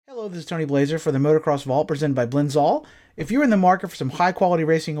Hello, this is Tony Blazer for the Motocross Vault presented by Blinzall. If you're in the market for some high-quality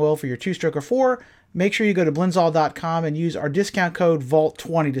racing oil for your two-stroke or four, make sure you go to blinzall.com and use our discount code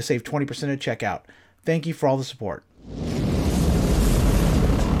VAULT20 to save 20% at checkout. Thank you for all the support.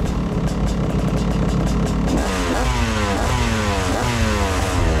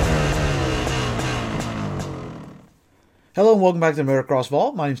 Hello and welcome back to the Motocross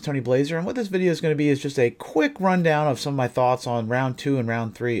Vault. My name is Tony Blazer, and what this video is going to be is just a quick rundown of some of my thoughts on Round 2 and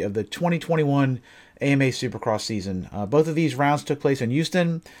Round 3 of the 2021 AMA Supercross season. Both of these rounds took place in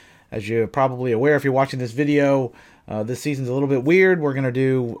Houston. As you're probably aware if you're watching this video, this season's a little bit weird. We're going to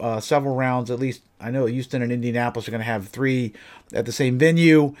do several rounds, at least I know Houston and Indianapolis are going to have 3 at the same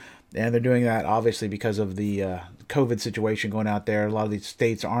venue, and they're doing that obviously because of the COVID situation going out there. A lot of these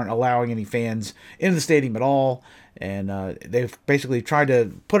states aren't allowing any fans in the stadium at all. And they've basically tried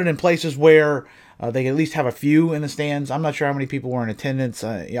to put it in places where they at least have a few in the stands. I'm not sure how many people were in attendance.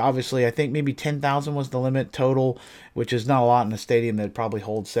 Obviously, I think maybe 10,000 was the limit total, which is not a lot in a stadium that probably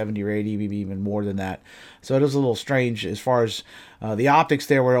holds 70 or 80, maybe even more than that. So it is a little strange as far as the optics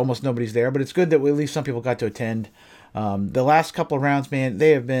there where almost nobody's there. But it's good that at least some people got to attend. The last couple of rounds, man,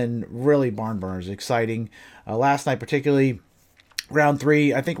 they have been really barn burners, exciting. Last night particularly, Round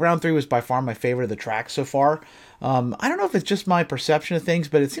 3, I think Round 3 was by far my favorite of the tracks so far. I don't know if it's just my perception of things,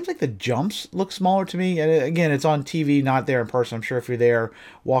 but it seems like the jumps look smaller to me. And again, it's on TV, not there in person. I'm sure if you're there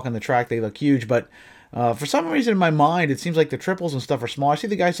walking the track, they look huge. But for some reason in my mind, it seems like the triples and stuff are small. I see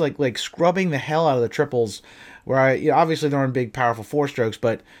the guys like scrubbing the hell out of the triples, where obviously they're on big, powerful four strokes.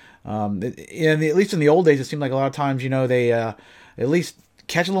 But at least in the old days, it seemed like a lot of times, they at least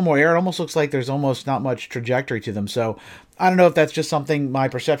catch a little more air. It almost looks like there's almost not much trajectory to them. So I don't know if that's just something, my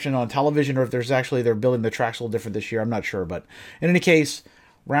perception on television, or if there's actually, they're building the tracks a little different this year. I'm not sure. But in any case,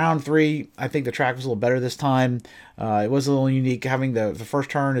 Round 3, I think the track was a little better this time. It was a little unique. Having the first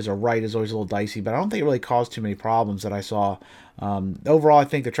turn as a right is always a little dicey, but I don't think it really caused too many problems that I saw. Overall, I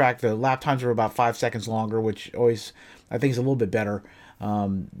think the lap times were about 5 seconds longer, which always, I think, is a little bit better.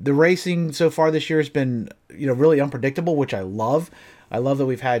 The racing so far this year has been, really unpredictable, which I love. I love that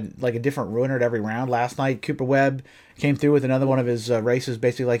we've had like a different ruiner at every round. Last night, Cooper Webb came through with another one of his races,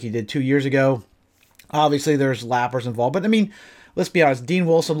 basically like he did 2 years ago. Obviously, there's lappers involved, but I mean, let's be honest. Dean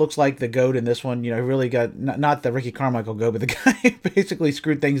Wilson looks like the GOAT in this one. He really got, not the Ricky Carmichael GOAT, but the guy who basically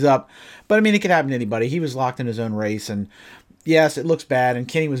screwed things up. But I mean, it could happen to anybody. He was locked in his own race, and yes, it looks bad, and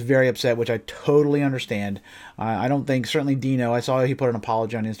Kenny was very upset, which I totally understand. I don't think, certainly Dino, I saw he put an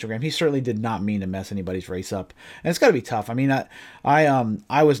apology on Instagram. He certainly did not mean to mess anybody's race up, and it's got to be tough. I mean,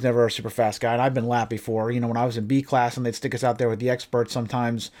 I was never a super fast guy, and I've been lapped before. When I was in B class, and they'd stick us out there with the experts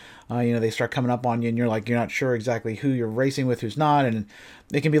sometimes, they start coming up on you, and you're not sure exactly who you're racing with, who's not, and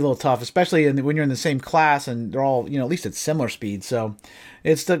it can be a little tough, especially when you're in the same class, and they're all, at least at similar speed, so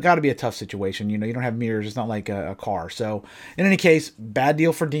it's got to be a tough situation. You don't have mirrors. It's not like a car. So in any case, bad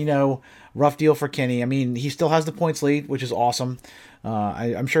deal for Dino, rough deal for Kenny. I mean, he still has the points lead, which is awesome.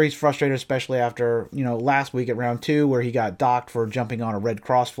 I'm sure he's frustrated, especially after, last week at Round 2 where he got docked for jumping on a red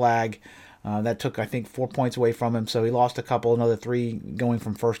cross flag. That took, I think, 4 points away from him. So he lost a couple, another 3 going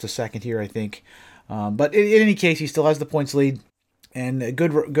from first to second here, I think. But in any case, he still has the points lead. And a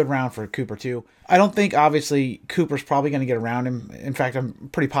good round for Cooper, too. I don't think, obviously, Cooper's probably going to get around him. In fact, I'm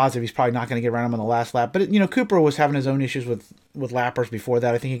pretty positive he's probably not going to get around him on the last lap. But, Cooper was having his own issues with lappers before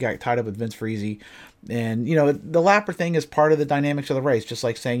that. I think he got tied up with Vince Friese. And, the lapper thing is part of the dynamics of the race. Just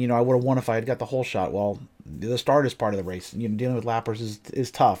like saying, I would have won if I had got the whole shot. Well, the start is part of the race. Dealing with lappers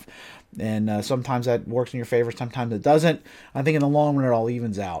is tough. And sometimes that works in your favor. Sometimes it doesn't. I think in the long run, it all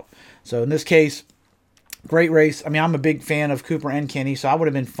evens out. So in this case, great race. I mean, I'm a big fan of Cooper and Kenny, so I would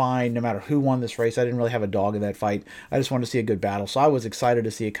have been fine no matter who won this race. I didn't really have a dog in that fight. I just wanted to see a good battle, so I was excited to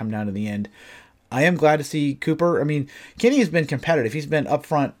see it come down to the end. I am glad to see Cooper. I mean, Kenny has been competitive. He's been up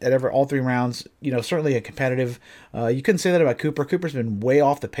front at all 3 rounds. Certainly a competitive. You couldn't say that about Cooper. Cooper's been way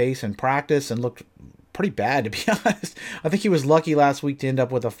off the pace in practice and looked pretty bad, to be honest. I think he was lucky last week to end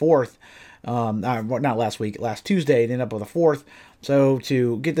up with a 4th. Not last week, last Tuesday, to end up with a 4th. So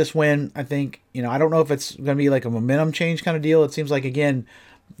to get this win, I think, I don't know if it's going to be like a momentum change kind of deal. It seems like, again,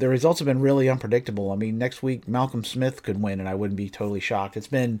 the results have been really unpredictable. I mean, next week, Malcolm Smith could win, and I wouldn't be totally shocked. It's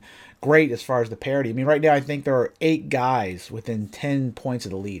been great as far as the parity. I mean, right now, I think there are 8 guys within 10 points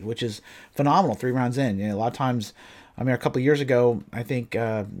of the lead, which is phenomenal 3 rounds in. A lot of times, I mean, a couple of years ago, I think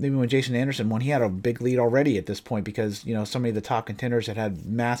maybe when Jason Anderson won, he had a big lead already at this point because, so many of the top contenders had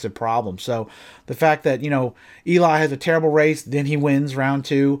massive problems. So the fact that, Eli has a terrible race, then he wins round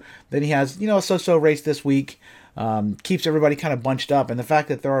 2, then he has, a so-so race this week, keeps everybody kind of bunched up. And the fact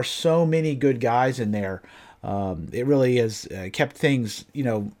that there are so many good guys in there, it really has kept things,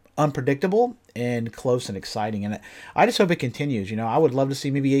 unpredictable and close and exciting. And I just hope it continues. I would love to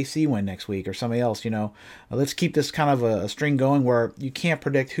see maybe AC win next week or somebody else. Let's keep this kind of a string going where you can't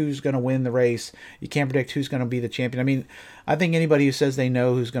predict who's going to win the race. You can't predict who's going to be the champion. I mean, I think anybody who says they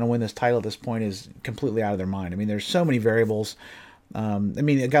know who's going to win this title at this point is completely out of their mind. I mean, there's so many variables. I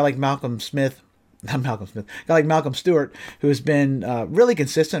mean, a guy like Malcolm Smith, a guy like Malcolm Stewart, who has been really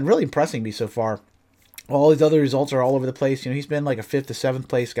consistent, really impressing me so far. All these other results are all over the place. He's been like a 5th to 7th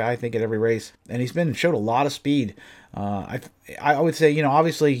place guy, I think, at every race, and he's showed a lot of speed. I would say,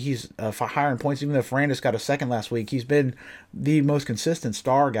 obviously he's higher in points. Even though Ferrandis got a 2nd last week, he's been the most consistent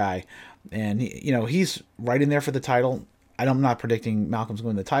star guy, and he's right in there for the title. I'm not predicting Malcolm's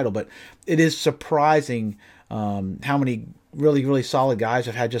going to the title, but it is surprising how many really, really solid guys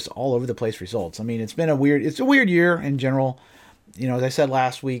have had just all over the place results. I mean, it's a weird year in general. As I said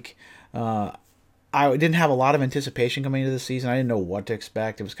last week, I didn't have a lot of anticipation coming into the season. I didn't know what to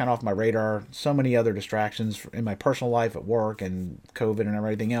expect. It was kind of off my radar. So many other distractions in my personal life at work and COVID and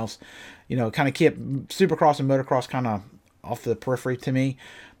everything else, kind of kept Supercross and motocross kind of off the periphery to me.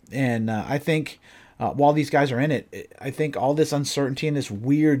 And I think while these guys are in it, I think all this uncertainty in this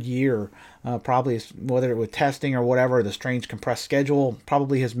weird year, probably whether it was testing or whatever, the strange compressed schedule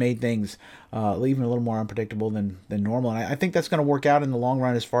probably has made things even a little more unpredictable than normal. And I think that's going to work out in the long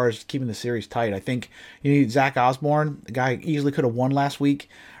run as far as keeping the series tight. I think Zach Osborne, the guy easily could have won last week,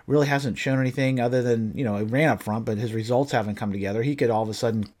 really hasn't shown anything other than, he ran up front, but his results haven't come together. He could all of a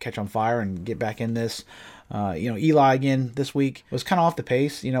sudden catch on fire and get back in this. Eli again this week was kind of off the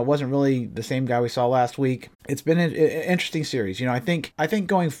pace. It wasn't really the same guy we saw last week. It's been an interesting series. I think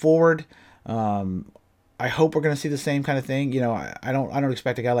going forward, I hope we're going to see the same kind of thing. I don't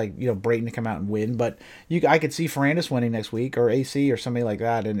expect a guy like Brayton to come out and win, but I could see Ferrandis winning next week or AC or somebody like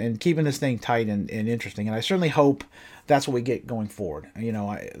that, and keeping this thing tight and interesting. And I certainly hope that's what we get going forward.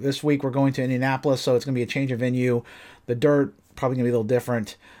 This week we're going to Indianapolis, so it's going to be a change of venue. The dirt probably going to be a little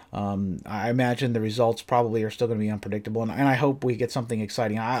different. I imagine the results probably are still going to be unpredictable, and I hope we get something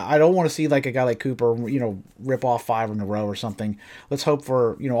exciting. I don't want to see like a guy like Cooper, rip off 5 in a row or something. Let's hope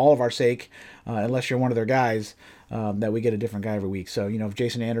for all of our sake, unless you're one of their guys, that we get a different guy every week. So if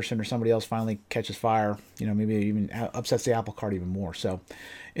Jason Anderson or somebody else finally catches fire, maybe even upsets the apple cart even more. So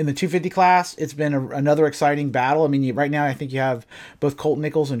in the 250 class, it's been another exciting battle. I mean, right now I think you have both Colt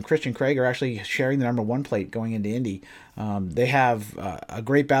Nichols and Christian Craig are actually sharing the number 1 plate going into Indy. They have a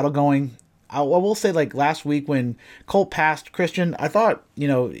great battle going. I will say, like last week when Colt passed Christian, I thought,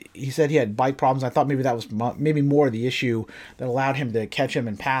 he said he had bike problems. I thought maybe that was maybe more the issue that allowed him to catch him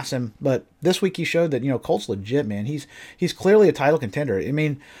and pass him. But this week he showed that, Colt's legit, man. He's clearly a title contender. I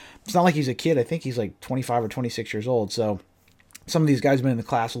mean, it's not like he's a kid. I think he's like 25 or 26 years old. So some of these guys have been in the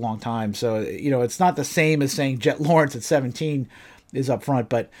class a long time. So, it's not the same as saying Jet Lawrence at 17 is up front.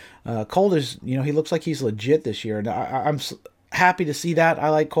 But Colt is, he looks like he's legit this year. And I'm happy to see that. I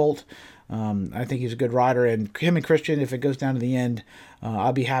like Colt. I think he's a good rider, and him and Christian, if it goes down to the end,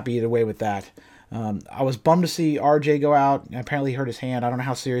 I'll be happy either way with that. I was bummed to see RJ go out. Apparently he hurt his hand. I don't know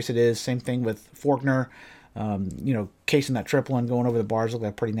how serious it is. Same thing with Faulkner. Casing that triple and going over the bars looked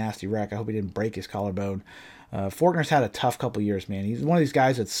like a pretty nasty wreck. I hope he didn't break his collarbone. Faulkner's had a tough couple years, man. He's one of these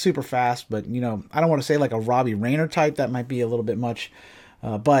guys that's super fast, but, I don't want to say like a Robbie Rayner type. That might be a little bit much.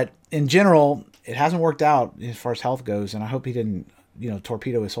 But in general, it hasn't worked out as far as health goes, and I hope he didn't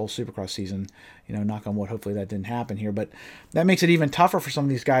torpedo his whole Supercross season. Knock on wood, hopefully that didn't happen here. But that makes it even tougher for some of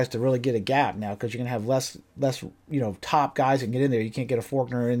these guys to really get a gap now, because you're going to have less top guys that can get in there. You can't get a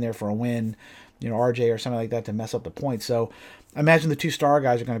Faulkner in there for a win, RJ or something like that to mess up the points. So I imagine the 2 star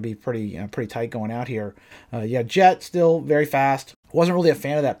guys are going to be pretty tight going out here. Jet still very fast. Wasn't really a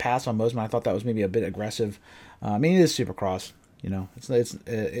fan of that pass on Mosman. I thought that was maybe a bit aggressive. I mean, it is Supercross.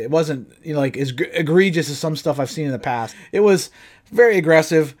 It wasn't like as egregious as some stuff I've seen in the past. It was very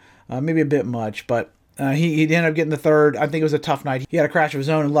aggressive, maybe a bit much, but he ended up getting the 3rd. I think it was a tough night. He had a crash of his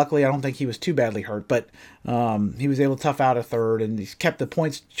own, and luckily I don't think he was too badly hurt, but he was able to tough out a 3rd, and he's kept the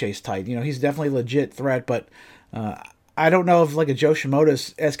points chase tight. He's definitely a legit threat, but I don't know if like a Joe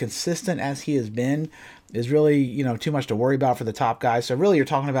Shimoda, as consistent as he has been, is really, too much to worry about for the top guys. So really you're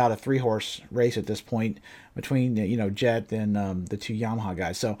talking about a 3-horse race at this point between, Jet and the 2 Yamaha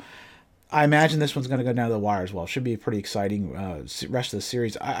guys. So I imagine this one's going to go down to the wire as well. Should be a pretty exciting rest of the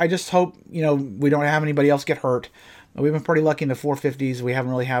series. I just hope, we don't have anybody else get hurt. We've been pretty lucky in the 450s. We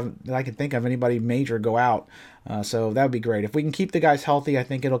haven't really that I can think of anybody major go out. So that would be great. If we can keep the guys healthy, I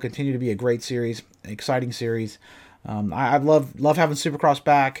think it'll continue to be a great series, exciting series. I love having Supercross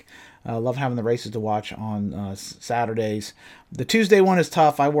back. Love having the races to watch on Saturdays. The Tuesday one is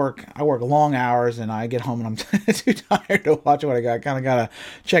tough. I work long hours, and I get home and I'm too tired to watch what I got. Kind of gotta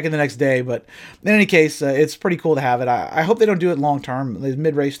check in the next day. But in any case, it's pretty cool to have it. I hope they don't do it long term. The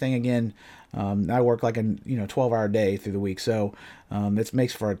mid race thing again. I work like a 12-hour day through the week, so it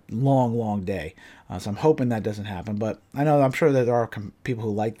makes for a long day. So I'm hoping that doesn't happen. But I'm sure that there are people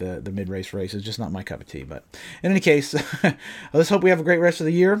who like the mid-race races, just not my cup of tea. But in any case, let's hope we have a great rest of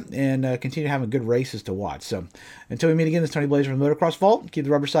the year and continue having good races to watch. So until we meet again, this is Tony Blazer from the Motocross Vault. Keep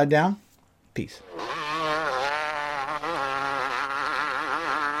the rubber side down. Peace.